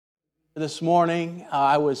This morning,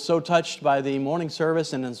 I was so touched by the morning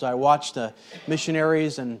service, and as I watched the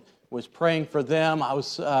missionaries and was praying for them, I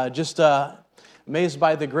was just amazed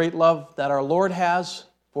by the great love that our Lord has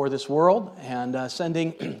for this world, and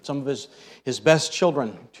sending some of His best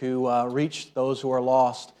children to reach those who are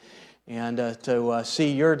lost, and to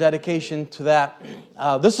see your dedication to that.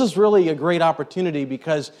 This is really a great opportunity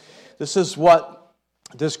because this is what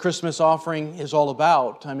this Christmas offering is all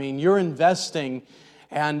about. I mean, you're investing.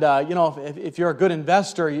 And, if you're a good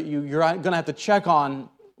investor, you're going to have to check on,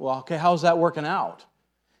 well, okay, how's that working out?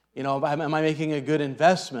 Am I making a good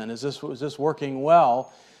investment? Is this working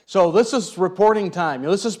well? So this is reporting time.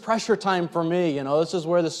 This is pressure time for me. This is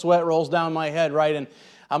where the sweat rolls down my head, right? And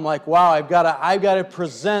I'm like, wow, I've got to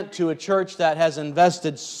present to a church that has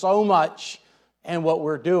invested so much in what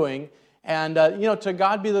we're doing. And, to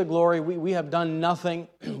God be the glory. We have done nothing.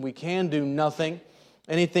 We can do nothing.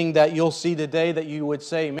 Anything that you'll see today that you would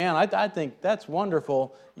say, man, I think that's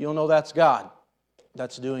wonderful, you'll know that's God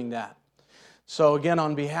that's doing that. So again,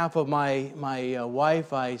 on behalf of my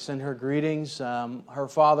wife, I send her greetings. Her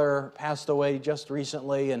father passed away just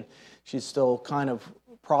recently, and she's still kind of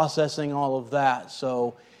processing all of that.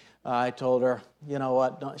 So I told her, you know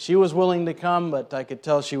what, she was willing to come, but I could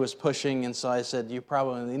tell she was pushing, and so I said, you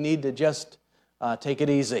probably need to just take it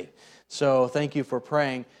easy. So thank you for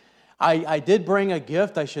praying. I did bring a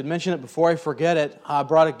gift. I should mention it before I forget it. I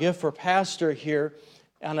brought a gift for Pastor here.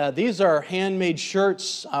 And these are handmade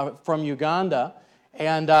shirts from Uganda.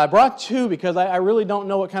 And I brought two because I really don't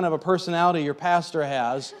know what kind of a personality your pastor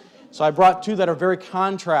has. So I brought two that are very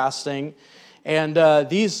contrasting. And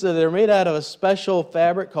they're made out of a special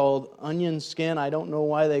fabric called onion skin. I don't know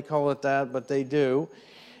why they call it that, but they do.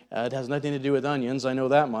 It has nothing to do with onions. I know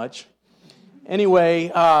that much. Anyway,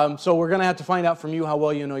 so we're going to have to find out from you how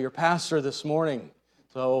well you know your pastor this morning.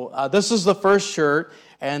 So this is the first shirt,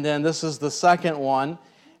 and then this is the second one.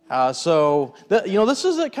 This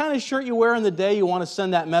is the kind of shirt you wear in the day you want to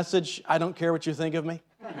send that message. I don't care what you think of me.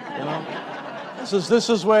 This is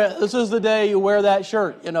the day you wear that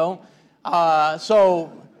shirt.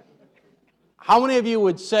 So how many of you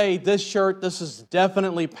would say this shirt? This is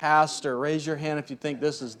definitely pastor. Raise your hand if you think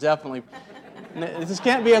this is definitely. This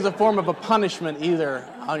can't be as a form of a punishment either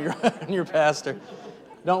on your pastor.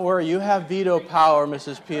 Don't worry, you have veto power,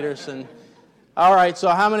 Mrs. Peterson. All right, so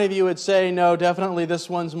how many of you would say, no, definitely this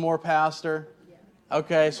one's more pastor?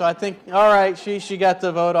 Okay, so I think, all right, she got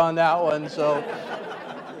the vote on that one. So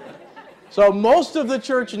most of the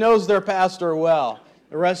church knows their pastor well.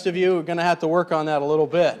 The rest of you are going to have to work on that a little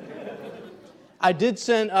bit. I did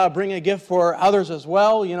bring a gift for others as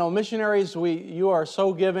well. Missionaries, you are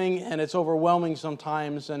so giving, and it's overwhelming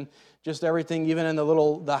sometimes, and just everything, even in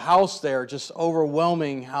the house there, just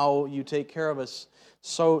overwhelming how you take care of us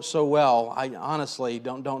so well. I honestly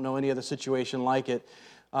don't know any other situation like it.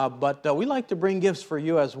 But we like to bring gifts for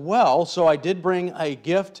you as well. So I did bring a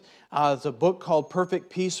gift. It's a book called Perfect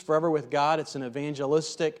Peace Forever with God. It's an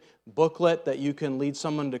evangelistic booklet that you can lead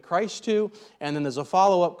someone to Christ to. And then there's a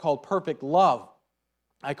follow-up called Perfect Love.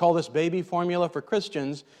 I call this baby formula for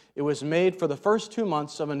Christians. It was made for the first 2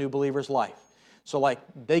 months of a new believer's life. So like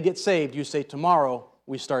they get saved, you say, tomorrow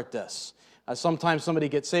we start this. Sometimes somebody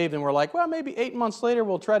gets saved and we're like, well, maybe 8 months later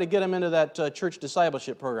we'll try to get them into that church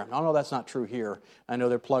discipleship program. I know that's not true here. I know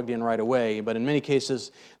they're plugged in right away, but in many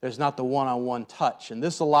cases there's not the one-on-one touch. And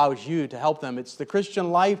this allows you to help them. It's the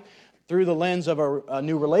Christian life through the lens of a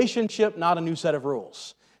new relationship, not a new set of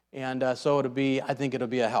rules. And so I think it'll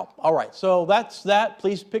be a help. All right, so that's that.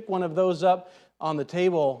 Please pick one of those up on the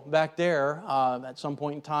table back there at some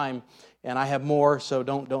point in time. And I have more, so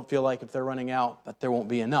don't feel like if they're running out that there won't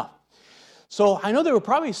be enough. So I know there were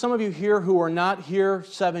probably some of you here who were not here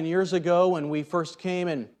 7 years ago when we first came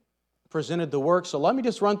and presented the work. So let me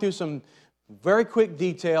just run through some very quick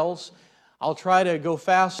details. I'll try to go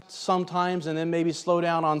fast sometimes and then maybe slow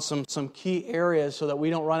down on some key areas so that we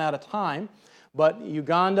don't run out of time. But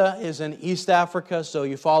Uganda is in East Africa, so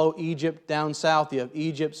you follow Egypt down south. You have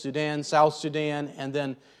Egypt, Sudan, South Sudan, and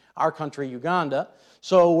then our country, Uganda.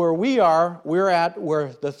 So where we are, we're at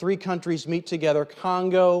where the three countries meet together,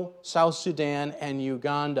 Congo, South Sudan, and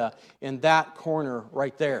Uganda, in that corner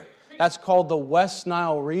right there. That's called the West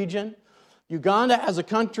Nile region. Uganda as a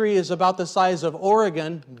country is about the size of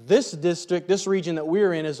Oregon. This district, this region that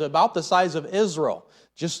we're in, is about the size of Israel,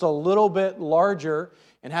 just a little bit larger,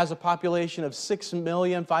 and has a population of 6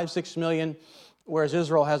 million, 6 million, whereas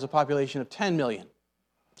Israel has a population of 10 million.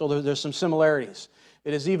 So there's some similarities.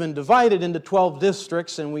 It is even divided into 12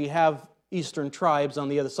 districts, and we have eastern tribes on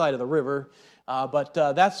the other side of the river. But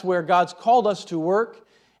that's where God's called us to work.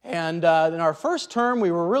 And in our first term,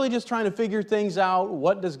 we were really just trying to figure things out.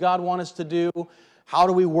 What does God want us to do? How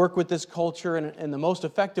do we work with this culture in the most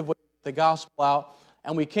effective way to get the gospel out?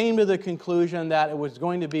 And we came to the conclusion that it was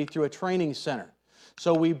going to be through a training center.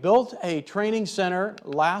 So we built a training center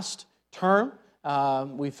last term.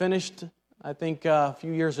 We finished, I think, a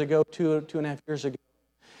few years ago, two and a half years ago.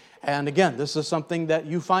 And again, this is something that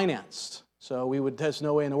you financed. So there's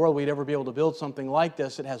no way in the world we'd ever be able to build something like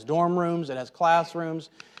this. It has dorm rooms, it has classrooms,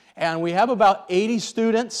 and we have about 80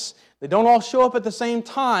 students. They don't all show up at the same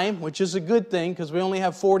time, which is a good thing because we only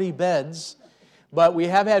have 40 beds. But we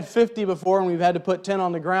have had 50 before, and we've had to put 10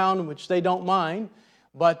 on the ground, which they don't mind.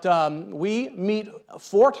 But we meet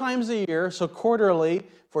 4 times a year, so quarterly,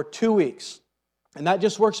 for 2 weeks. And that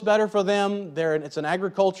just works better for them. It's an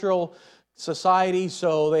agricultural society,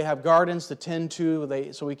 so they have gardens to tend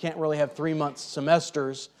to, so we can't really have 3-month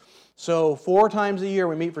semesters. So 4 times a year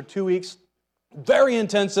we meet for 2 weeks. Very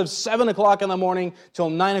intensive, 7 o'clock in the morning till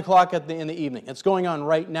 9 o'clock in the evening. It's going on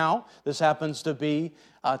right now. This happens to be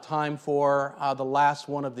time for the last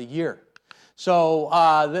one of the year. So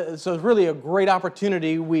it's really a great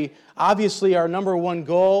opportunity. Obviously, our number one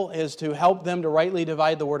goal is to help them to rightly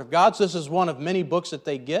divide the Word of God. So this is one of many books that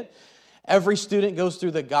they get. Every student goes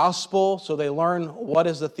through the gospel, so they learn what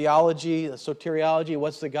is the theology, the soteriology,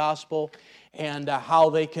 what's the gospel, and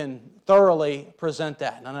how they can thoroughly present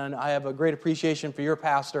that. And I have a great appreciation for your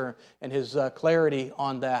pastor and his clarity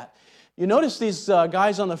on that. You notice these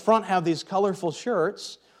guys on the front have these colorful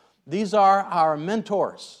shirts. These are our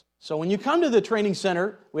mentors. So when you come to the training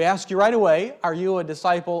center, we ask you right away, are you a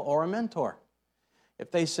disciple or a mentor?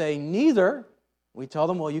 If they say neither, we tell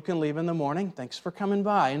them, well, you can leave in the morning. Thanks for coming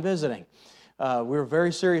by and visiting. We're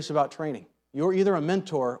very serious about training. You're either a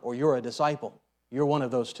mentor or you're a disciple. You're one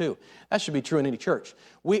of those two. That should be true in any church.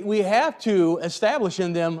 We have to establish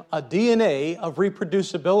in them a DNA of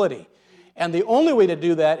reproducibility. And the only way to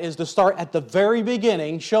do that is to start at the very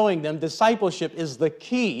beginning, showing them discipleship is the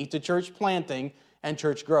key to church planting and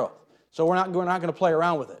church growth. So we're not going to play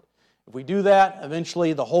around with it. If we do that,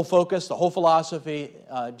 eventually the whole focus, the whole philosophy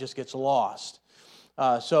just gets lost.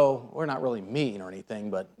 So we're not really mean or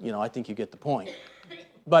anything, but I think you get the point.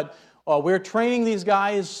 But we're training these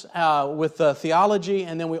guys with theology,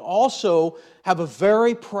 and then we also have a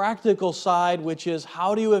very practical side, which is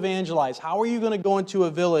how do you evangelize? How are you going to go into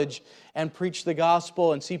a village and preach the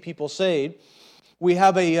gospel and see people saved? We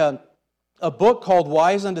have a book called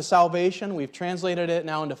Wise unto Salvation. We've translated it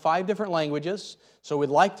now into 5 different languages. So we'd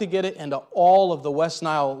like to get it into all of the West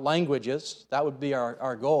Nile languages. That would be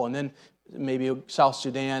our goal. And then maybe South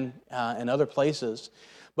Sudan and other places.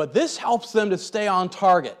 But this helps them to stay on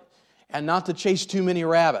target and not to chase too many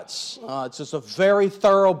rabbits. It's just a very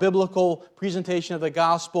thorough biblical presentation of the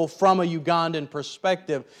gospel from a Ugandan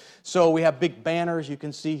perspective. So we have big banners. You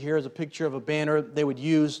can see here is a picture of a banner they would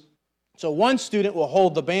use. So one student will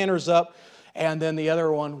hold the banners up, and then the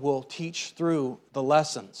other one will teach through the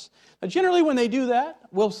lessons. Now, generally, when they do that,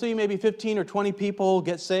 we'll see maybe 15 or 20 people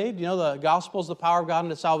get saved. The gospel is the power of God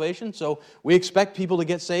unto salvation, so we expect people to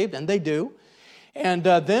get saved, and they do. And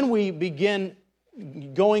then we begin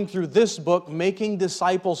going through this book, Making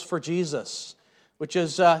Disciples for Jesus, which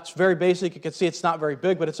is it's very basic. You can see it's not very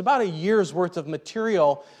big, but it's about a year's worth of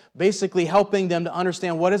material, basically helping them to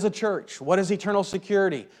understand what is a church, what is eternal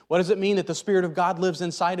security, what does it mean that the Spirit of God lives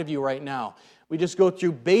inside of you right now. We just go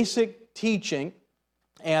through basic teaching,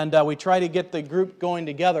 and we try to get the group going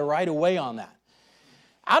together right away on that.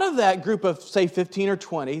 Out of that group of, say, 15 or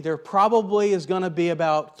 20, there probably is going to be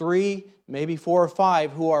about 3, maybe 4 or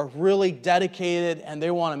 5 who are really dedicated and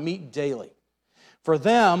they want to meet daily. For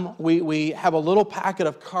them, we have a little packet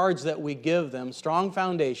of cards that we give them, strong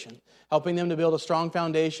foundation, helping them to build a strong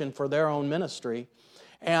foundation for their own ministry.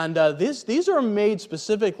 And these are made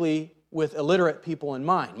specifically with illiterate people in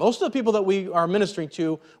mind. Most of the people that we are ministering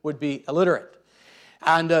to would be illiterate.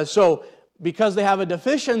 And so because they have a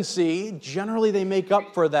deficiency, generally they make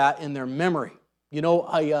up for that in their memory.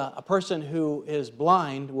 A person who is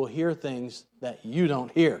blind will hear things that you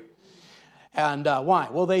don't hear. And why?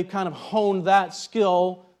 Well, they kind of honed that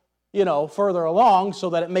skill, further along so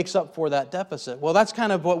that it makes up for that deficit. Well, that's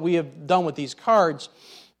kind of what we have done with these cards.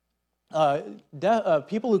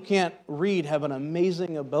 People who can't read have an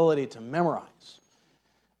amazing ability to memorize.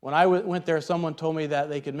 When I went there, someone told me that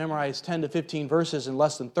they could memorize 10 to 15 verses in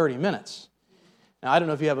less than 30 minutes. Now, I don't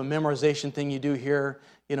know if you have a memorization thing you do here.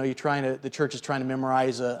 The church is trying to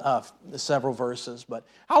memorize several verses. But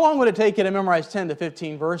how long would it take you to memorize 10 to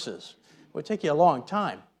 15 verses? It would take you a long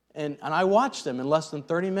time. And I watched them in less than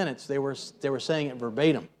 30 minutes. They were saying it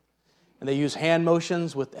verbatim. And they use hand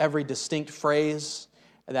motions with every distinct phrase.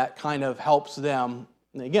 That kind of helps them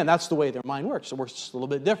And again, that's the way their mind works. It works just a little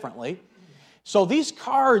bit differently. So these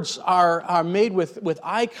cards are made with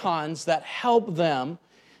icons that help them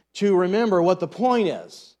to remember what the point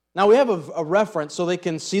is. Now we have a reference, so they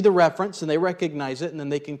can see the reference and they recognize it, and then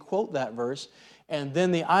they can quote that verse, and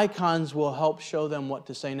then the icons will help show them what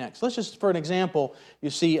to say next. Let's just, for an example, you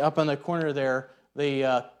see up in the corner there,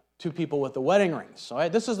 the two people with the wedding rings. All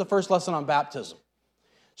right? This is the first lesson on baptism.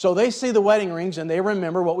 So they see the wedding rings and they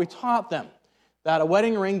remember what we taught them, that a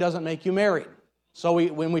wedding ring doesn't make you married. So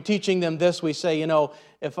when we're teaching them this, we say,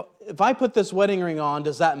 if I put this wedding ring on,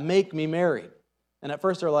 does that make me married? And at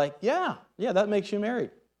first they're like, yeah, that makes you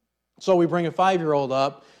married. So we bring a 5-year-old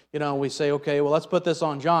up, we say, okay, well, let's put this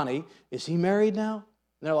on Johnny. Is he married now?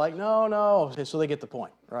 And they're like, no. Okay, so they get the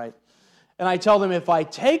point, right? And I tell them, if I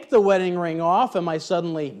take the wedding ring off, am I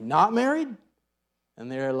suddenly not married?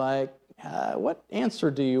 And they're like, what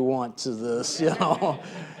answer do you want to this,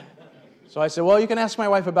 So I said, well, you can ask my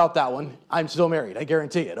wife about that one. I'm still married, I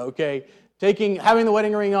guarantee it, okay? Having the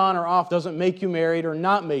wedding ring on or off doesn't make you married or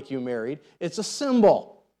not make you married. It's a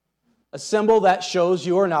symbol that shows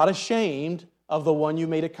you are not ashamed of the one you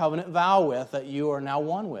made a covenant vow with, that you are now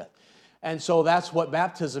one with. And so that's what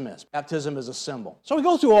baptism is. Baptism is a symbol. So we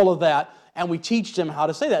go through all of that, and we teach them how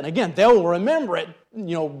to say that. And again, they'll remember it,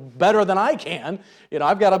 better than I can.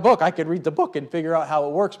 I've got a book. I could read the book and figure out how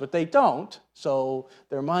it works, but they don't. So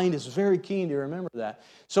their mind is very keen to remember that.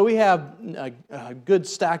 So we have a good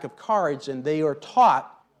stack of cards, and they are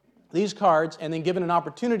taught these cards and then given an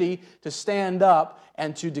opportunity to stand up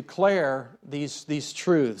and to declare these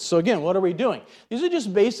truths. So again, what are we doing? These are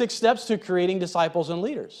just basic steps to creating disciples and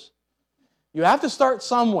leaders. You have to start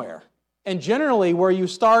somewhere. And generally, where you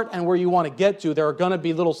start and where you want to get to, there are going to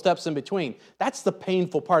be little steps in between. That's the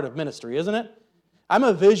painful part of ministry, isn't it? I'm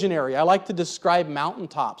a visionary. I like to describe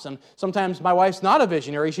mountaintops. And sometimes my wife's not a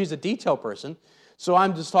visionary. She's a detail person. So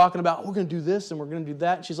I'm just talking about, we're going to do this and we're going to do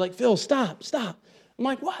that. And she's like, Phil, stop. I'm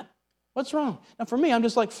like, what? What's wrong? Now, for me, I'm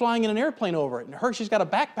just like flying in an airplane over it. And she's got a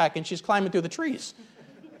backpack and she's climbing through the trees,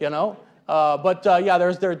 There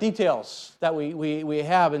are details that we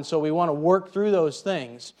have, and so we want to work through those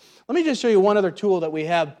things. Let me just show you one other tool that we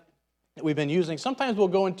have that we've been using. Sometimes we'll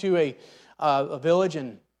go into a village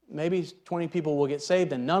and maybe 20 people will get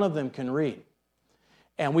saved and none of them can read,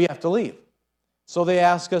 and we have to leave. So they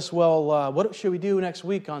ask us, well, what should we do next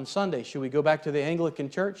week on Sunday? Should we go back to the Anglican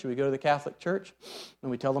church? Should we go to the Catholic church?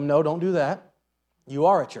 And we tell them, no, don't do that. You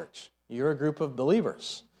are a church. You're a group of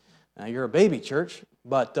believers. Now, you're a baby church,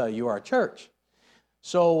 but you are a church.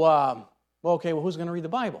 So, who's going to read the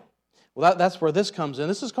Bible? Well, that's where this comes in.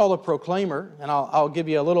 This is called a proclaimer, and I'll give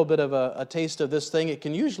you a little bit of a taste of this thing. It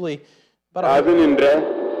can usually...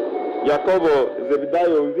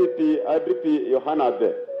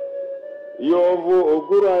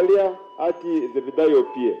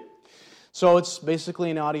 So it's basically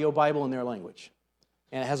an audio Bible in their language.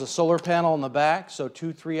 And it has a solar panel in the back, so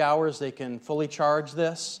 2-3 hours they can fully charge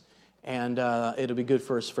this, and it'll be good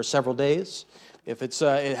for several days. If it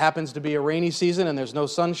happens to be a rainy season and there's no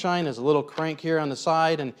sunshine, there's a little crank here on the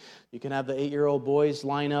side, and you can have the 8-year-old boys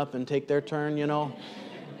line up and take their turn,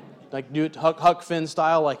 like do it Huck Finn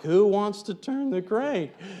style, like, who wants to turn the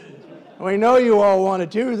crank? We know you all want to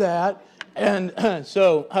do that. And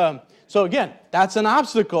so again, that's an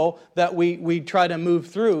obstacle that we try to move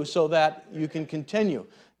through so that you can continue.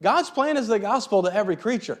 God's plan is the gospel to every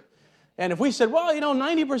creature. And if we said,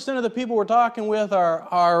 90% of the people we're talking with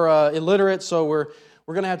are illiterate, so we're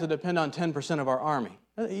going to have to depend on 10% of our army.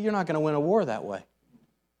 You're not going to win a war that way.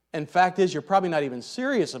 And fact is, you're probably not even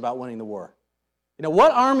serious about winning the war.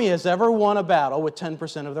 What army has ever won a battle with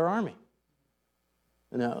 10% of their army?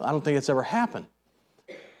 No, I don't think it's ever happened.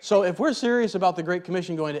 So if we're serious about the Great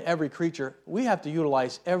Commission going to every creature, we have to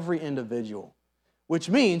utilize every individual, which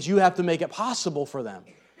means you have to make it possible for them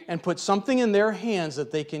and put something in their hands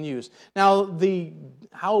that they can use. Now,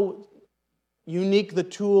 how unique the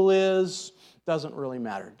tool is doesn't really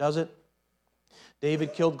matter, does it?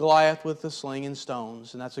 David killed Goliath with the sling and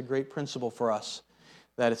stones, and that's a great principle for us,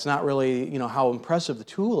 that it's not really, how impressive the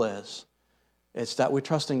tool is. It's that we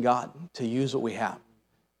trust in God to use what we have,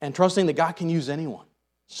 and trusting that God can use anyone.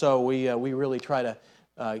 So we really try to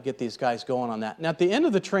get these guys going on that. And at the end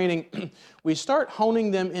of the training, we start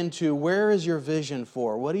honing them into, where is your vision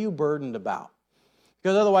for? What are you burdened about?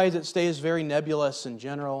 Because otherwise it stays very nebulous and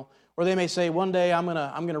general. Or they may say, one day I'm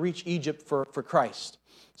gonna reach Egypt for Christ.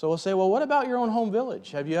 So we'll say, well, what about your own home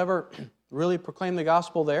village? Have you ever really proclaimed the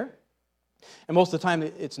gospel there? And most of the time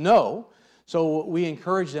it's no. So we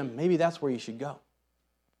encourage them, maybe that's where you should go.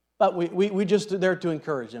 But we just are there to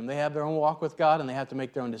encourage them. They have their own walk with God, and they have to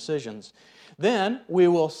make their own decisions. Then we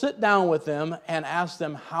will sit down with them and ask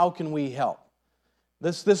them, how can we help?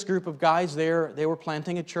 This group of guys, they were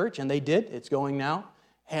planting a church, and they did. It's going now.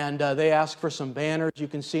 And they asked for some banners you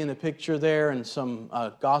can see in the picture there, and some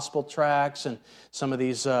gospel tracts, and some of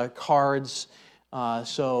these cards.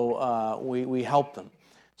 So we help them.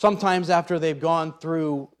 Sometimes after they've gone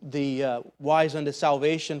through the Wise Unto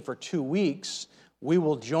Salvation for 2 weeks, we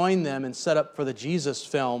will join them and set up for the Jesus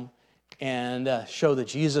film and show the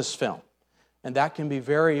Jesus film. And that can be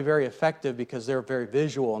very, very effective because they're very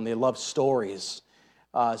visual and they love stories.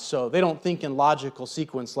 So they don't think in logical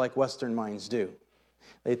sequence like Western minds do.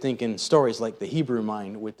 They think in stories like the Hebrew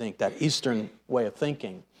mind would think, that Eastern way of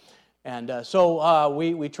thinking. And so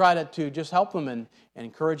we try to just help them and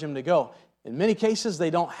encourage them to go. In many cases,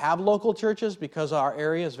 they don't have local churches because our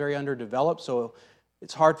area is very underdeveloped, so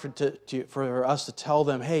it's hard for us to tell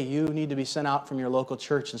them, hey, you need to be sent out from your local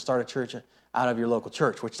church and start a church out of your local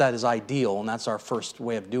church, which that is ideal, and that's our first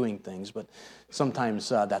way of doing things, but sometimes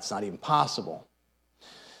that's not even possible.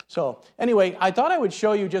 So anyway, I thought I would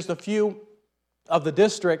show you just a few of the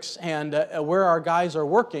districts and where our guys are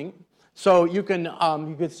working. So you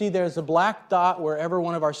can see there's a black dot wherever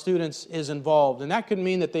one of our students is involved, and that could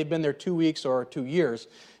mean that they've been there 2 weeks or 2 years.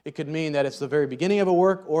 It could mean that it's the very beginning of a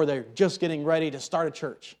work, or they're just getting ready to start a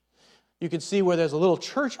church. You can see where there's a little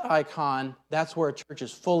church icon, that's where a church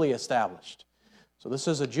is fully established. So this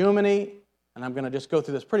is a Jumani, and I'm going to just go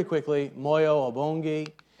through this pretty quickly. Moyo,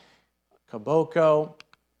 Obongi, Kaboko,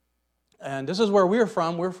 and this is where we're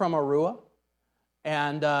from. We're from Arua.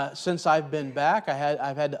 And since I've been back,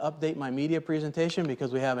 I've had to update my media presentation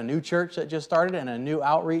because we have a new church that just started and a new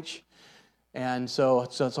outreach. And so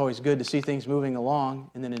it's always good to see things moving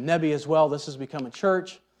along. And then in Nebi as well, this has become a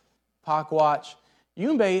church. Pakwach.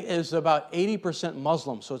 Yumbe is about 80%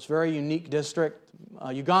 Muslim, so it's a very unique district.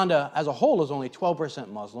 Uganda as a whole is only 12%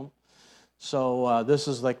 Muslim. So this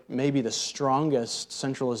is like maybe the strongest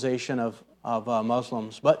centralization of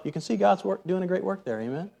Muslims. But you can see God's doing a great work there,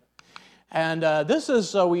 amen? And this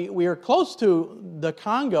is, we are close to the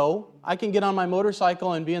Congo. I can get on my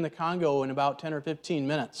motorcycle and be in the Congo in about 10 or 15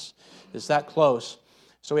 minutes. It's that close.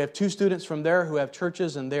 So we have 2 students from there who have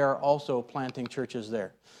churches, and they are also planting churches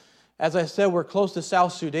there. As I said, we're close to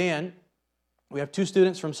South Sudan. We have 2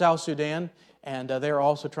 students from South Sudan, and they're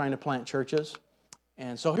also trying to plant churches.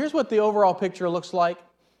 And so here's what the overall picture looks like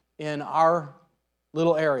in our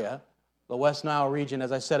little area, the West Nile region,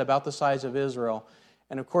 as I said, about the size of Israel.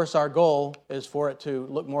 And of course, our goal is for it to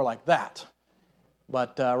look more like that.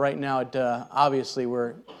 But right now, obviously,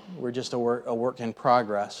 we're just a work in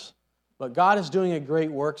progress. But God is doing a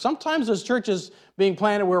great work. Sometimes there's churches being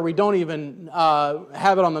planted where we don't even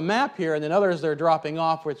have it on the map here, and then others they're dropping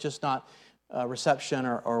off where it's just not reception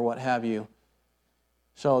or what have you.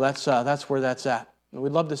 So that's where that's at. And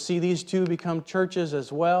we'd love to see these 2 become churches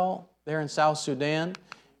as well. They're in South Sudan,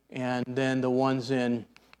 and then the ones in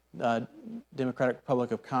Democratic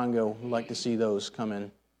Republic of Congo, we'd like to see those come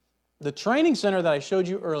in. The training center that I showed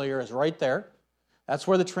you earlier is right there. That's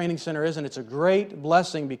where the training center is, and it's a great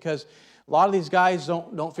blessing because a lot of these guys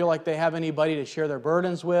don't feel like they have anybody to share their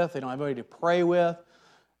burdens with. They don't have anybody to pray with,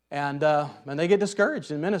 and they get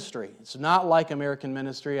discouraged in ministry. It's not like American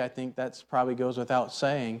ministry. I think that probably goes without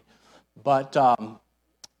saying, but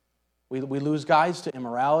we lose guys to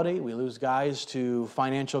immorality. We lose guys to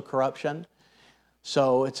financial corruption.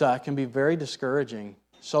 So it can be very discouraging.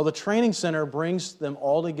 So the training center brings them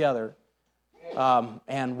all together,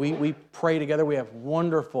 and we pray together. We have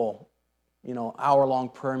wonderful, hour-long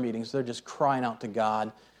prayer meetings. They're just crying out to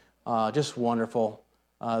God, just wonderful.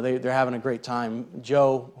 They're having a great time.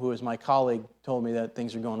 Joe, who is my colleague, told me that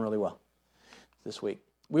things are going really well this week.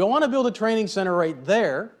 We want to build a training center right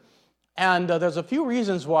there, and there's a few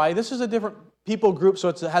reasons why. This is a different people group, so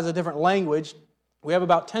it has a different language. We have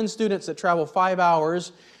about 10 students that travel 5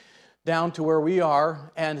 hours down to where we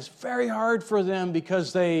are, and it's very hard for them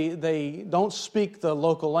because they don't speak the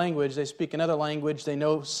local language. They speak another language. They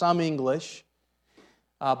know some English,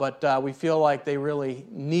 but we feel like they really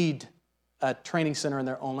need a training center in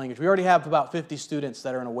their own language. We already have about 50 students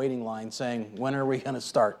that are in a waiting line saying, when are we going to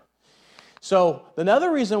start? So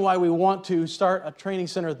another reason why we want to start a training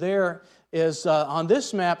center there is on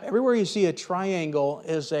this map, everywhere you see a triangle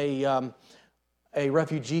is a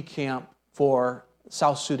refugee camp for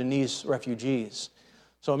South Sudanese refugees.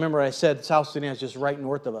 So remember I said South Sudan is just right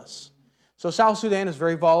north of us. So South Sudan is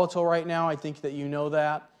very volatile right now. I think that you know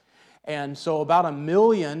that. And so about 1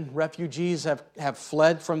 million refugees have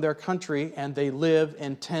fled from their country, and they live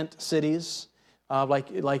in tent cities, like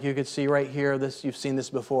you could see right here. You've seen this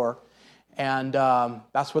before. and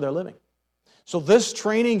that's where they're living. So this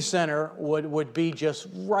training center would be just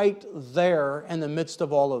right there in the midst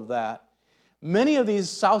of all of that. Many of these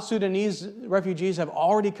South Sudanese refugees have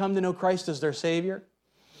already come to know Christ as their Savior,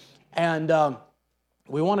 and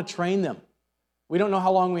we want to train them. We don't know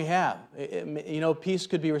how long we have. Peace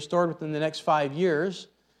could be restored within the next 5 years,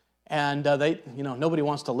 and nobody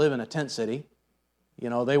wants to live in a tent city.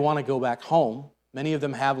 They want to go back home. Many of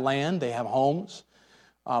them have land, they have homes,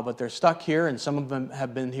 but they're stuck here, and some of them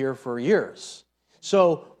have been here for years.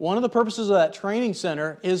 So one of the purposes of that training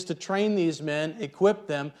center is to train these men, equip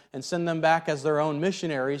them, and send them back as their own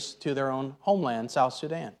missionaries to their own homeland, South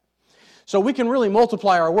Sudan. So we can really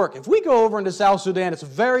multiply our work. If we go over into South Sudan, it's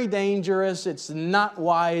very dangerous. It's not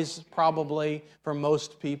wise, probably, for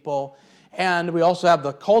most people. And we also have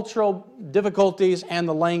the cultural difficulties and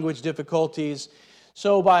the language difficulties.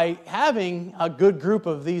 So by having a good group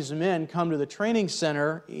of these men come to the training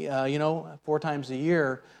center, 4 times a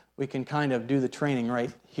year, we can kind of do the training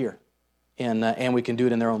right here. And we can do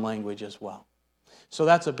it in their own language as well. So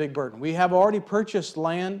that's a big burden. We have already purchased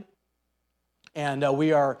land, and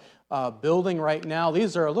we are building right now.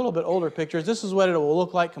 These are a little bit older pictures. This is what it will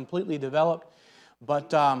look like completely developed.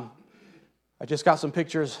 But I just got some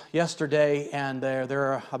pictures yesterday, and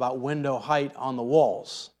they're about window height on the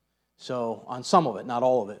walls. So on some of it, not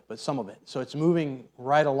all of it, but some of it. So it's moving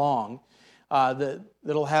right along.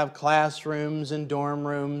 It'll have classrooms and dorm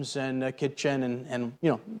rooms and a kitchen and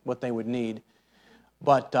what they would need.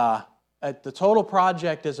 But the total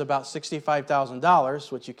project is about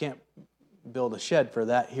 $65,000, which you can't build a shed for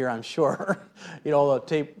that here, I'm sure.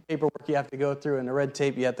 The paperwork you have to go through and the red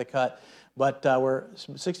tape you have to cut. But we're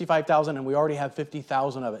 $65,000, and we already have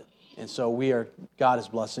 $50,000 of it. And so God is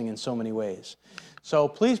blessing in so many ways. So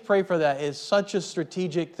please pray for that. It's such a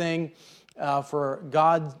strategic thing for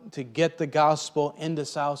God to get the gospel into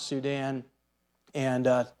South Sudan and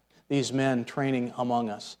these men training among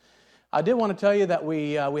us. I did want to tell you that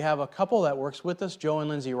we have a couple that works with us, Joe and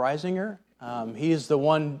Lindsay Reisinger. He's the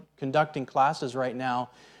one conducting classes right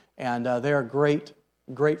now, and they're great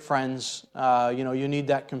friends. You need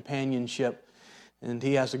that companionship. And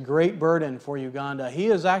he has a great burden for Uganda. He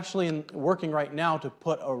is actually working right now to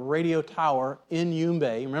put a radio tower in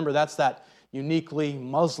Yumbe. Remember, that's that uniquely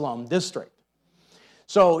Muslim district.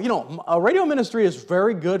 So, a radio ministry is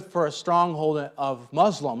very good for a stronghold of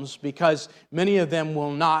Muslims because many of them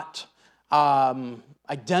will not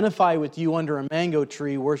identify with you under a mango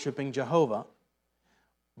tree worshiping Jehovah.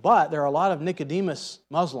 But there are a lot of Nicodemus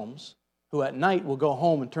Muslims who at night will go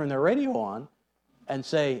home and turn their radio on and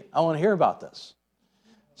say, I want to hear about this.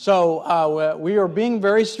 So we are being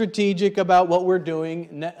very strategic about what we're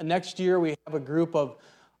doing. Next year we have a group of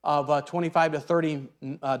 25 to 30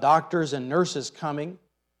 doctors and nurses coming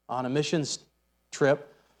on a missions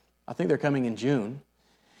trip. I think they're coming in June.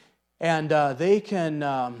 And they can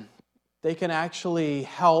actually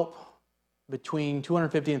help between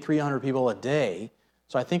 250 and 300 people a day.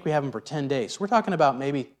 So I think we have them for 10 days. So we're talking about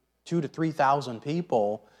maybe 2,000 to 3,000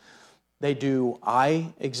 people. They do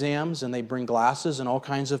eye exams, and they bring glasses and all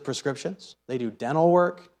kinds of prescriptions. They do dental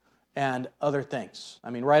work and other things.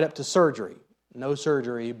 I mean, right up to surgery. No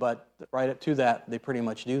surgery, but right up to that, they pretty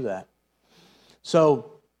much do that.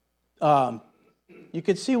 So you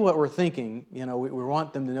could see what we're thinking. We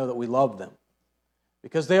want them to know that we love them.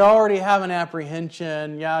 Because they already have an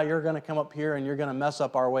apprehension, you're going to come up here and you're going to mess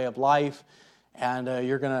up our way of life, and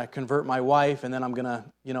you're going to convert my wife, and then I'm going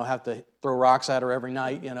to, have to throw rocks at her every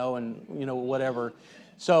night, and, whatever.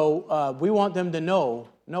 So we want them to know,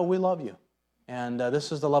 no, we love you. And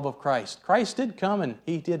this is the love of Christ. Christ did come, and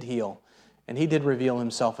He did heal, and He did reveal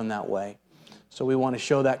Himself in that way. So we want to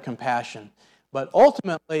show that compassion. But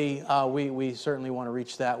ultimately, we certainly want to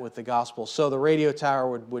reach that with the gospel. So the radio tower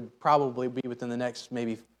would probably be within the next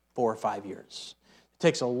maybe 4 or 5 years. It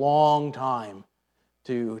takes a long time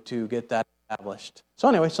to get that established. So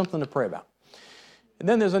anyway, something to pray about. And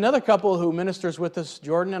then there's another couple who ministers with us,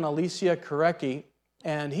 Jordan and Alicia Korecki,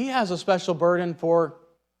 and he has a special burden for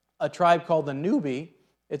a tribe called the Nubi.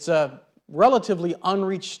 It's a relatively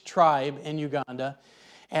unreached tribe in Uganda,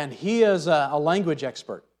 and he is a language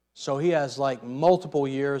expert. So he has multiple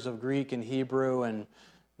years of Greek and Hebrew and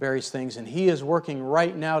various things, and he is working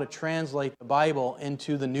right now to translate the Bible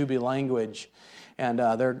into the Nubi language. And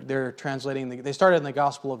they're translating, they started in the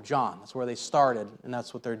Gospel of John. That's where they started, and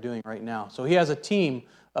that's what they're doing right now. So he has a team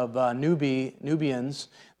of Nubians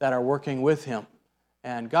that are working with him.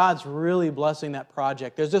 And God's really blessing that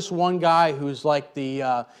project. There's this one guy who's like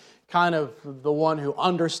the kind of the one who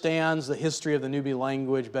understands the history of the Nubi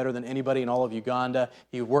language better than anybody in all of Uganda.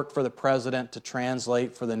 He worked for the president to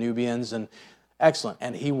translate for the Nubians, and excellent.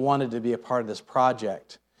 And he wanted to be a part of this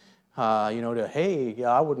project. I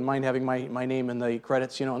wouldn't mind having my name in the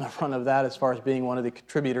credits, in the front of that as far as being one of the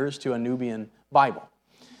contributors to a Nubian Bible.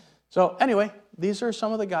 So anyway, these are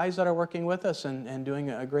some of the guys that are working with us and doing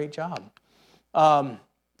a great job.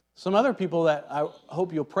 Some other people that I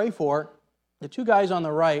hope you'll pray for, the two guys on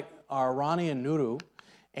the right are Ronnie and Nuru,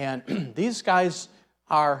 and these guys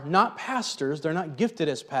are not pastors. They're not gifted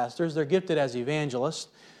as pastors. They're gifted as evangelists.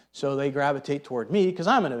 So they gravitate toward me because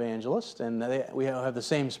I'm an evangelist, and we have the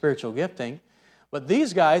same spiritual gifting. But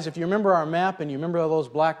these guys, if you remember our map and you remember all those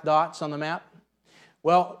black dots on the map,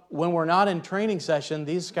 well, when we're not in training session,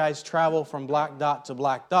 these guys travel from black dot to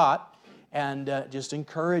black dot and just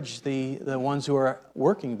encourage the ones who are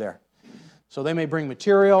working there. So they may bring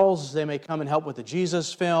materials. They may come and help with the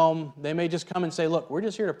Jesus film. They may just come and say, look, we're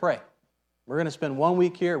just here to pray. We're going to spend 1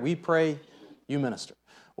 week here. We pray, you minister.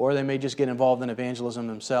 Or they may just get involved in evangelism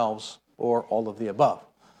themselves, or all of the above.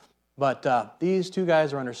 But these two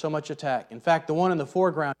guys are under so much attack. In fact, the one in the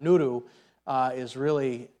foreground, Nuru, is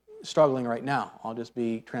really struggling right now. I'll just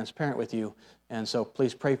be transparent with you. And so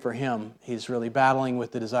please pray for him. He's really battling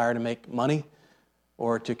with the desire to make money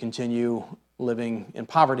or to continue living in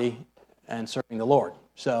poverty and serving the Lord.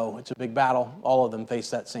 So it's a big battle. All of them face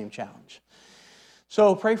that same challenge.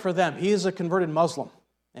 So pray for them. He is a converted Muslim.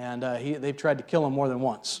 And they've tried to kill him more than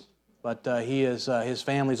once. But his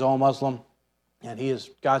family's all Muslim, and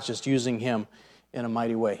God's just using him in a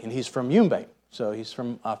mighty way. And he's from Yumbe, so he's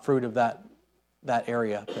from fruit of that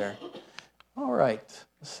area there. All right,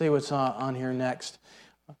 let's see what's on here next.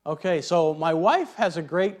 Okay, so my wife has a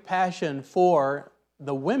great passion for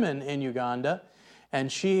the women in Uganda, and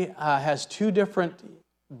she has 2 different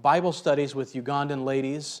Bible studies with Ugandan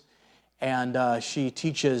ladies. And she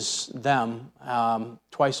teaches them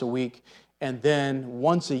twice a week. And then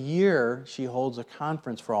once a year, she holds a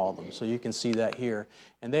conference for all of them. So you can see that here.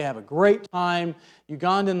 And they have a great time.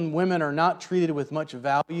 Ugandan women are not treated with much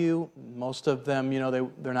value. Most of them,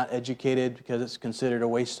 they're not educated because it's considered a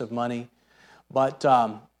waste of money. But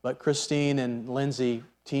Christine and Lindsay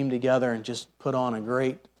team together and just put on a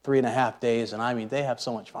great 3.5 days. And I mean, they have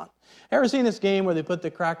so much fun. Ever seen this game where they put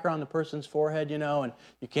the cracker on the person's forehead, and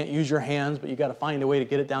you can't use your hands, but you got to find a way to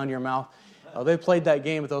get it down to your mouth? Oh, they played that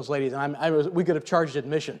game with those ladies, and we could have charged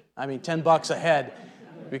admission. I mean, $10 a head,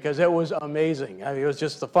 because it was amazing. I mean, it was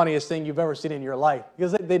just the funniest thing you've ever seen in your life,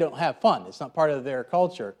 because they don't have fun. It's not part of their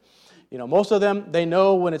culture. Most of them, they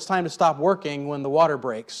know when it's time to stop working when the water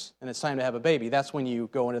breaks and it's time to have a baby. That's when you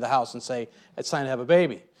go into the house and say, it's time to have a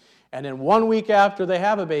baby. And then 1 week after they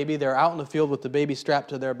have a baby, they're out in the field with the baby strapped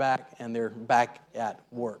to their back, and they're back at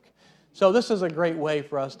work. So this is a great way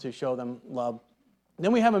for us to show them love.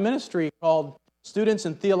 Then we have a ministry called Students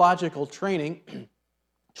in Theological Training.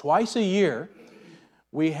 Twice a year,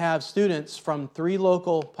 we have students from 3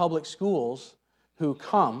 local public schools who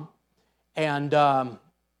come, and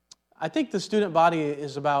I think the student body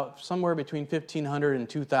is about somewhere between 1,500 and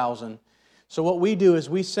 2,000. So what we do is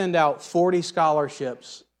we send out 40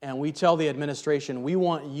 scholarships, and we tell the administration, we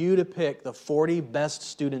want you to pick the 40 best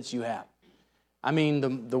students you have. I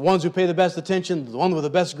mean, the ones who pay the best attention, the ones with the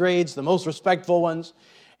best grades, the most respectful ones,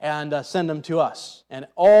 and send them to us. And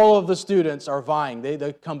all of the students are vying.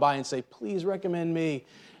 They come by and say, please recommend me.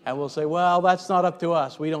 And we'll say, well, that's not up to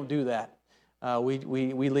us. We don't do that. We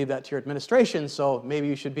leave that to your administration, so maybe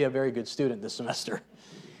you should be a very good student this semester.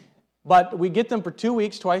 But we get them for 2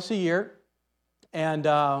 weeks, twice a year. And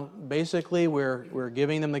basically, we're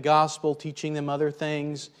giving them the gospel, teaching them other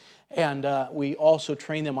things, and we also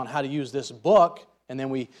train them on how to use this book, and then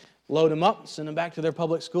we load them up, send them back to their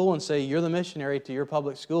public school, and say, you're the missionary to your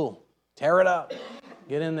public school. Tear it up.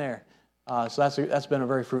 Get in there. So that's been a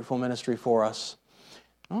very fruitful ministry for us.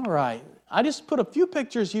 All right. I just put a few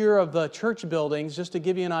pictures here of the church buildings just to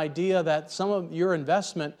give you an idea that some of your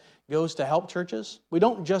investment goes to help churches. We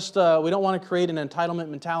don't want to create an entitlement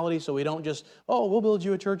mentality, so we don't just, we'll build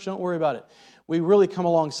you a church, don't worry about it. We really come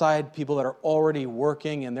alongside people that are already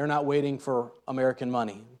working, and they're not waiting for American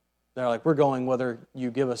money. They're like, we're going whether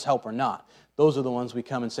you give us help or not. Those are the ones we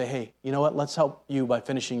come and say, hey, you know what, let's help you by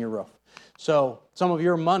finishing your roof. So some of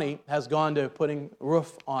your money has gone to putting a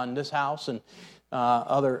roof on this house and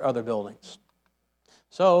other buildings.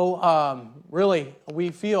 So really, we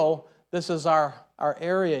feel this is our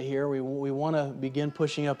area here. We want to begin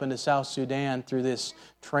pushing up into South Sudan through this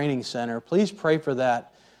training center. Please pray for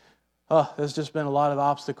that. There's just been a lot of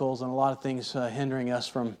obstacles and a lot of things hindering us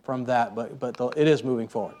from that, but it is moving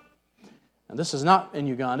forward. And this is not in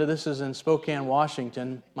Uganda. This is in Spokane,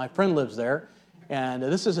 Washington. My friend lives there, and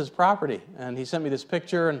this is his property. And he sent me this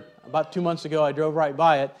picture, and about 2 months ago, I drove right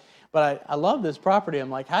by it. But I love this property. I'm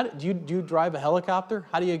like, do you drive a helicopter?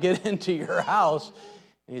 How do you get into your house?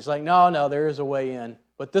 And he's like, no, there is a way in.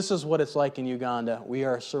 But this is what it's like in Uganda. We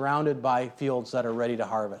are surrounded by fields that are ready to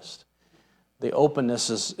harvest. The openness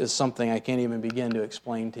is something I can't even begin to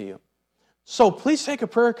explain to you. So please take a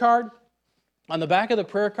prayer card. On the back of the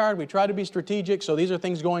prayer card, we try to be strategic, so these are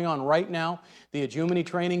things going on right now. The Ejumani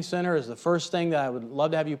Training Center is the first thing that I would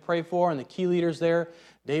love to have you pray for, and the key leaders there,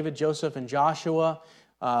 David, Joseph, and Joshua.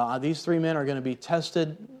 These three men are going to be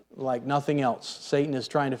tested like nothing else. Satan is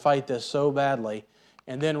trying to fight this so badly.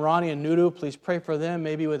 And then Ronnie and Nuru, please pray for them,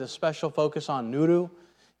 maybe with a special focus on Nuru.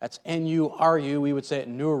 That's N-U-R-U. We would say it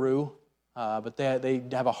Nuru, but they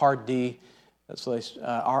have a hard D. That's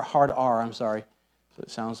hard R, I'm sorry. So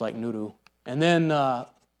it sounds like Nuru. And then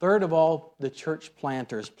third of all, the church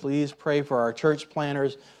planters. Please pray for our church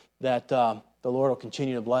planters that the Lord will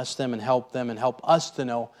continue to bless them and help us to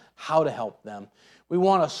know how to help them. We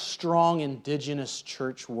want a strong indigenous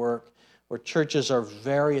church work where churches are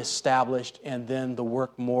very established, and then the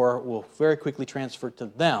work more will very quickly transfer to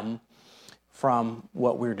them from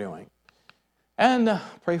what we're doing. And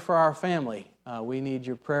pray for our family. We need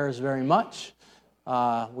your prayers very much.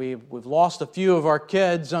 We've lost a few of our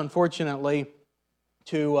kids, unfortunately,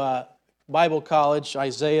 to Bible college.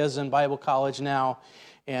 Isaiah's in Bible college now,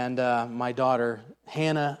 and my daughter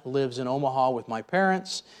Hannah lives in Omaha with my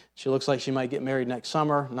parents. She looks like she might get married next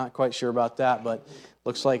summer. Not quite sure about that, but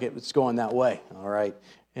looks like it's going that way. All right.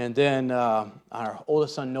 And then our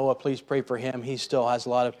oldest son Noah, please pray for him. He still has a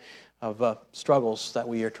lot of struggles that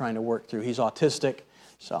we are trying to work through. He's autistic,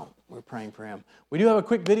 so we're praying for him. We do have a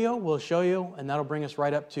quick video we'll show you, and that'll bring us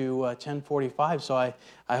right up to 10:45. So I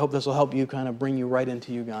hope this will help you kind of bring you right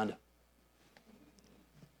into Uganda.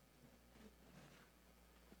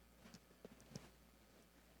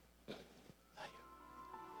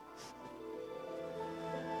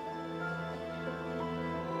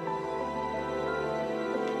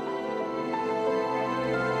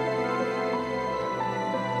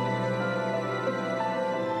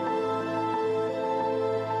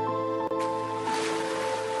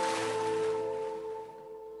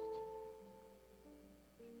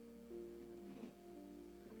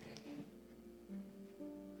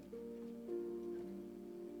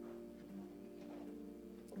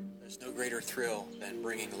 There's no greater thrill than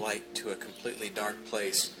bringing light to a completely dark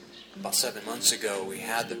place. About 7 months ago, we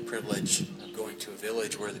had the privilege of going to a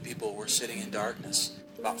village where the people were sitting in darkness.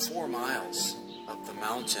 About 4 miles up the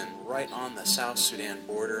mountain, right on the South Sudan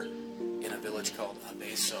border, in a village called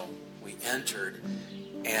Abeso. We entered,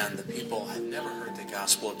 and the people had never heard the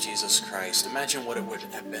gospel of Jesus Christ. Imagine what it would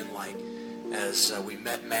have been like as we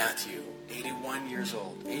met Matthew, 81 years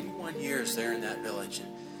old, 81 years there in that village, and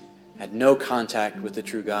had no contact with the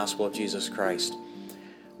true gospel of Jesus Christ.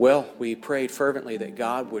 Well, we prayed fervently that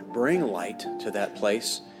God would bring light to that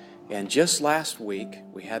place, and just last week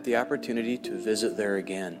we had the opportunity to visit there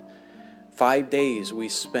again. 5 days we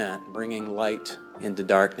spent bringing light into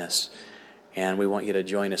darkness, and we want you to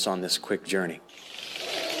join us on this quick journey.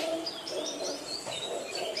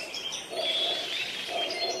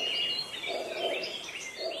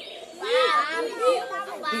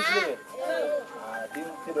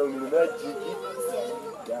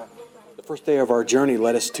 The first day of our journey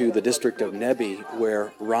led us to the district of Nebi,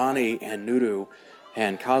 where Ronnie and Nuru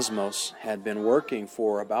and Cosmos had been working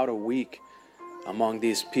for about a week among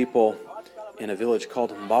these people in a village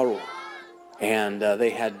called Mbaru. And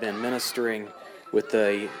they had been ministering with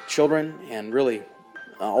the children and really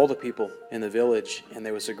all the people in the village, and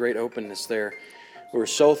there was a great openness there. We were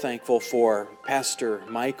so thankful for Pastor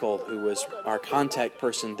Michael, who was our contact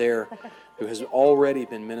person there, who has already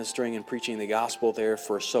been ministering and preaching the gospel there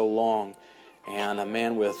for so long, and a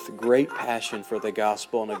man with great passion for the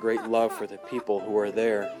gospel and a great love for the people who are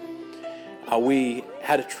there. We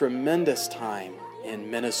had a tremendous time in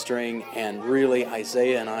ministering, and really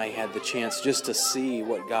Isaiah and I had the chance just to see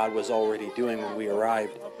what God was already doing when we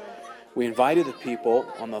arrived. We invited the people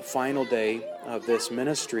on the final day of this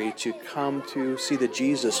ministry to come to see the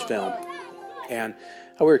Jesus film, and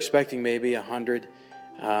we were expecting maybe 100,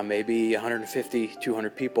 maybe 150,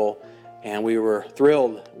 200 people, and we were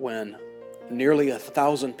thrilled when nearly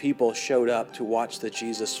 1,000 people showed up to watch the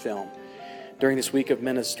Jesus film. During this week of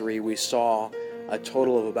ministry, we saw a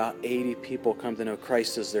total of about 80 people come to know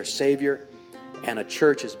Christ as their Savior, and a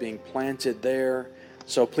church is being planted there.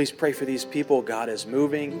 So please pray for these people. God is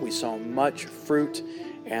moving. We saw much fruit,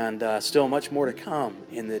 and still much more to come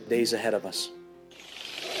in the days ahead of us.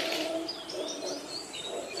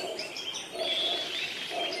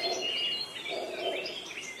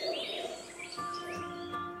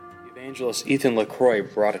 Evangelist Ethan LaCroix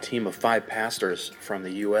brought a team of 5 pastors from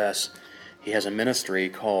the U.S. He has a ministry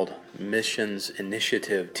called Missions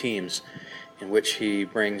Initiative Teams, in which he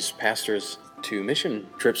brings pastors to mission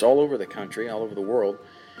trips all over the country, all over the world,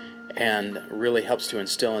 and really helps to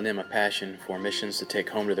instill in them a passion for missions to take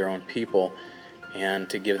home to their own people and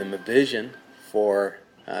to give them a vision for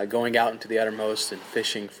going out into the uttermost and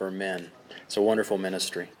fishing for men. It's a wonderful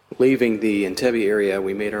ministry. Leaving the Entebbe area,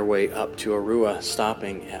 we made our way up to Arua,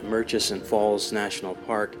 stopping at Murchison Falls National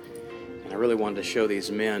Park. And I really wanted to show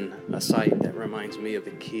these men a sight that reminds me of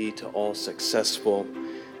the key to all successful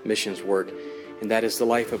missions work, and that is the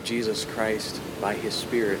life of Jesus Christ by His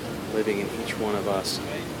Spirit living in each one of us.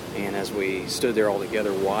 And as we stood there all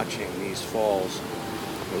together watching these falls,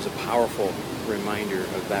 it was a powerful reminder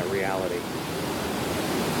of that reality.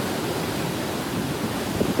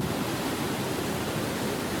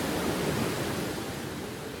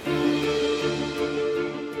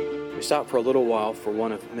 We stopped for a little while for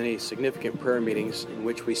one of many significant prayer meetings in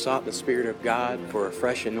which we sought the Spirit of God for a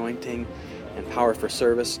fresh anointing and power for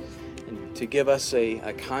service, and to give us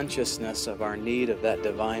a consciousness of our need of that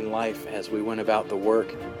divine life as we went about the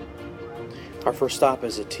work. Our first stop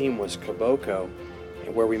as a team was Koboko,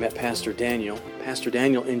 where we met Pastor Daniel. Pastor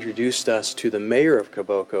Daniel introduced us to the mayor of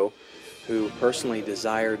Koboko, who personally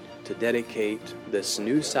desired to dedicate this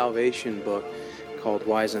new salvation book called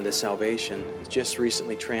Wise Unto Salvation. It's just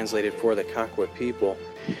recently translated for the Kakwa people.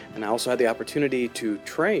 And I also had the opportunity to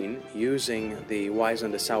train using the Wise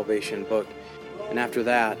Unto Salvation book. And after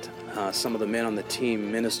that, some of the men on the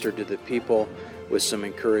team ministered to the people with some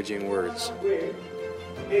encouraging words.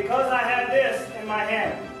 Because I have this in my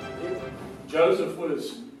hand. Joseph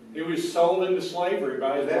was sold into slavery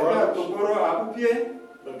by his brothers,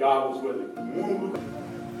 but God was with him.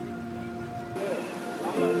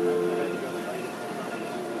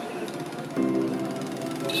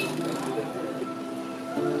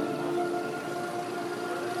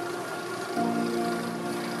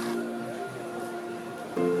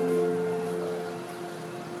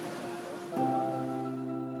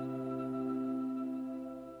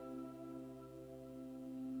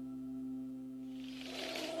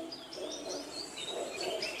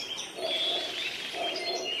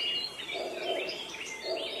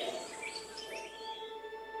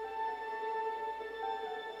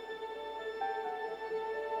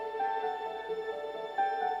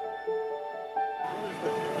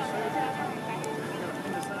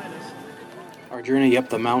 Our journey up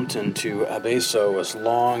the mountain to Abeso was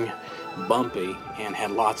long, bumpy, and had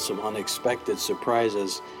lots of unexpected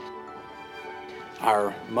surprises.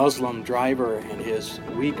 Our Muslim driver and his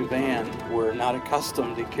weak van were not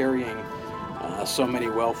accustomed to carrying so many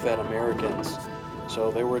well-fed Americans. So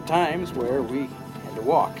there were times where we had to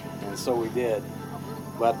walk, and so we did.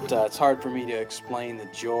 But it's hard for me to explain the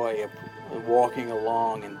joy of walking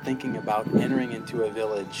along and thinking about entering into a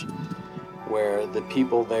village where the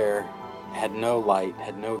people there had no light,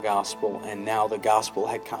 had no gospel, and now the gospel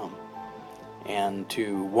had come. And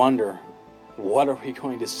to wonder, what are we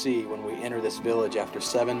going to see when we enter this village after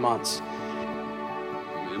 7 months?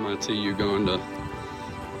 MIT Uganda,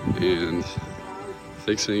 and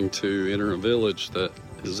fixing to enter a village that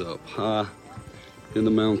is up high in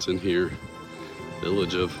the mountain here.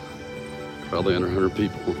 Village of probably under 100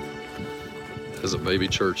 people. Has a baby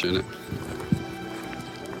church in it.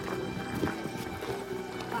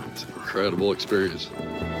 It's an incredible experience.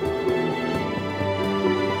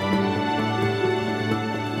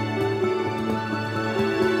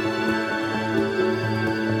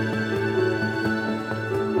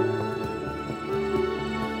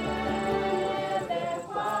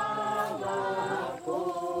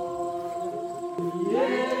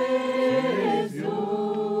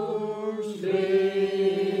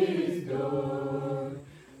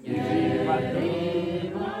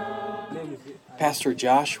 Pastor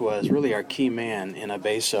Joshua is really our key man in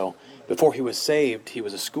Abeso. Before he was saved, he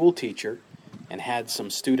was a school teacher and had some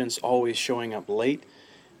students always showing up late,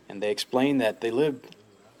 and they explained that they lived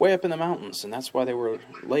way up in the mountains, and that's why they were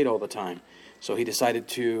late all the time. So he decided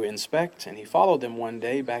to inspect, and he followed them one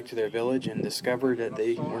day back to their village and discovered that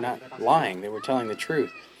they were not lying, they were telling the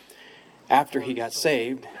truth. After he got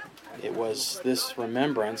saved, it was this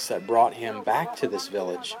remembrance that brought him back to this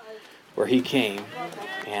village, where he came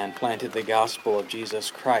and planted the gospel of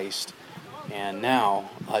Jesus Christ, and now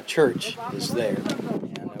a church is there.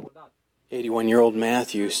 81-year-old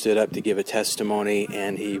Matthew stood up to give a testimony,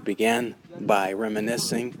 and he began by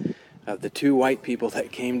reminiscing of the 2 white people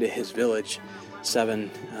that came to his village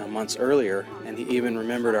 7 months earlier, and he even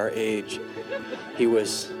remembered our age. He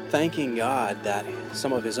was thanking God that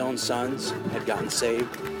some of his own sons had gotten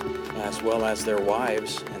saved, as well as their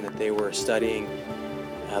wives, and that that they were studying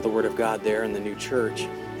the Word of God there in the new church,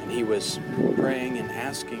 and he was praying and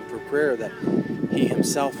asking for prayer that he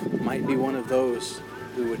himself might be one of those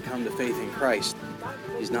who would come to faith in Christ.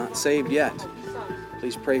 He's not saved yet.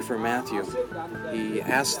 Please pray for Matthew. He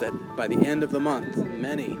asked that by the end of the month,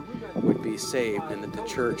 many would be saved and that the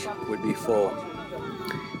church would be full.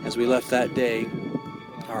 As we left that day,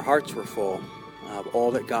 our hearts were full of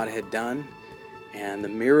all that God had done and the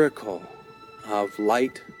miracle of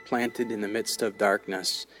light planted in the midst of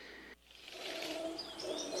darkness.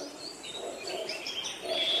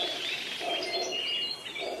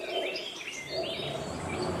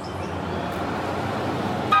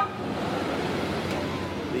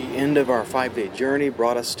 The end of our 5-day journey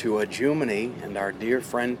brought us to Uganda, and our dear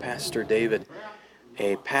friend Pastor David,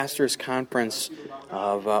 a pastors' conference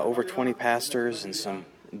of over 20 pastors and some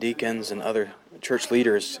deacons and other church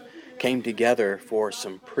leaders came together for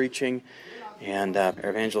some preaching, and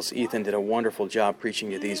evangelist Ethan did a wonderful job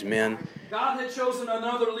preaching to these men. God had chosen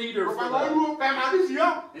another leader for them,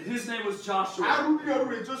 and his name was Joshua.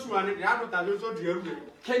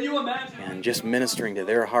 Can you imagine? And just ministering to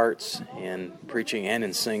their hearts in preaching and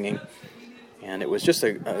in singing. And it was just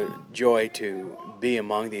a joy to be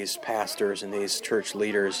among these pastors and these church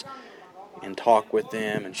leaders and talk with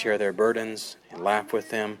them and share their burdens and laugh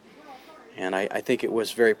with them. And I think it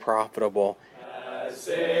was very profitable.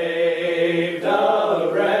 Saved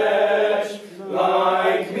a wretch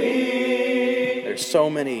like me. There's so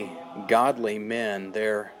many godly men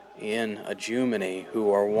there in Uganda who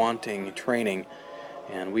are wanting training.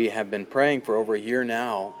 And we have been praying for over a year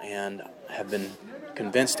now and have been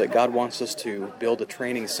convinced that God wants us to build a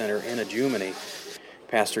training center in Uganda.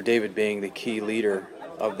 Pastor David being the key leader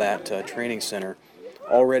of that training center.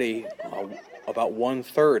 Already about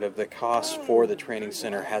 1/3 of the cost for the training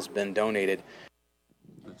center has been donated.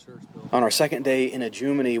 On our second day in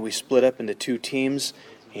Uganda, we split up into 2 teams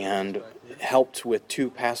and helped with 2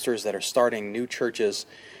 pastors that are starting new churches.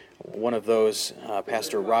 One of those,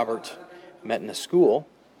 Pastor Robert, met in a school,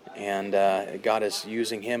 and God is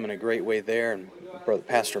using him in a great way there. And Brother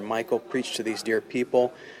Pastor Michael preached to these dear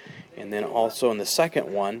people. And then also in the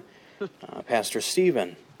second one, Pastor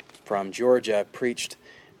Stephen from Georgia preached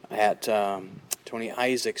at Tony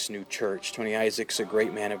Isaac's new church. Tony Isaac's a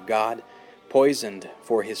great man of God, poisoned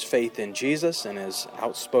for his faith in Jesus and his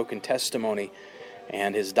outspoken testimony.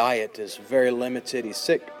 And his diet is very limited. He's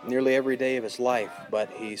sick nearly every day of his life, but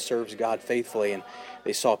he serves God faithfully. And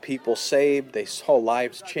they saw people saved, they saw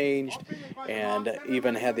lives changed, and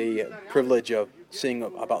even had the privilege of seeing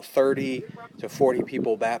about 30 to 40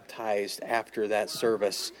 people baptized after that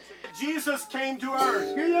service. Jesus came to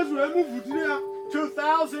earth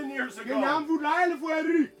 2,000 years ago,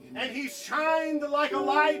 and he shined like a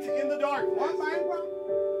light in the darkness.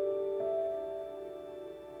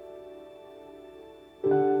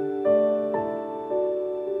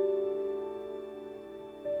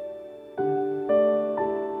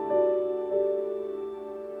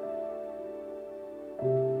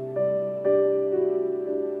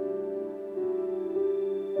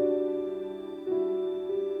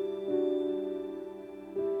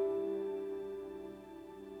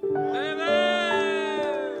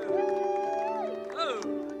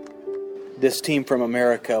 This team from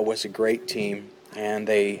America was a great team, and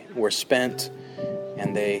they were spent,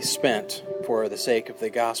 and they spent for the sake of the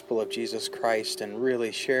gospel of Jesus Christ and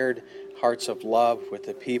really shared hearts of love with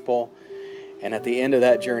the people. And at the end of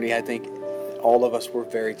that journey, I think all of us were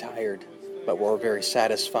very tired, but were very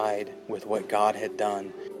satisfied with what God had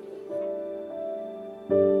done.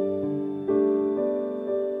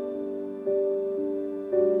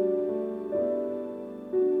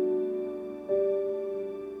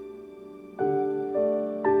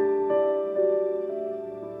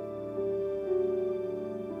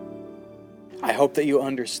 I hope that you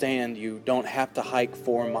understand you don't have to hike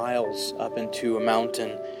 4 miles up into a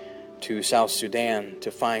mountain to South Sudan to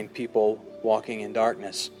find people walking in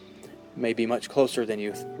darkness. It may be much closer than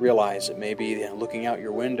you realize. It may be looking out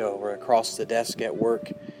your window or across the desk at work.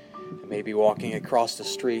 It may be walking across the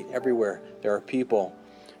street. Everywhere there are people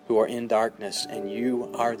who are in darkness, and you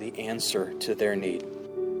are the answer to their need.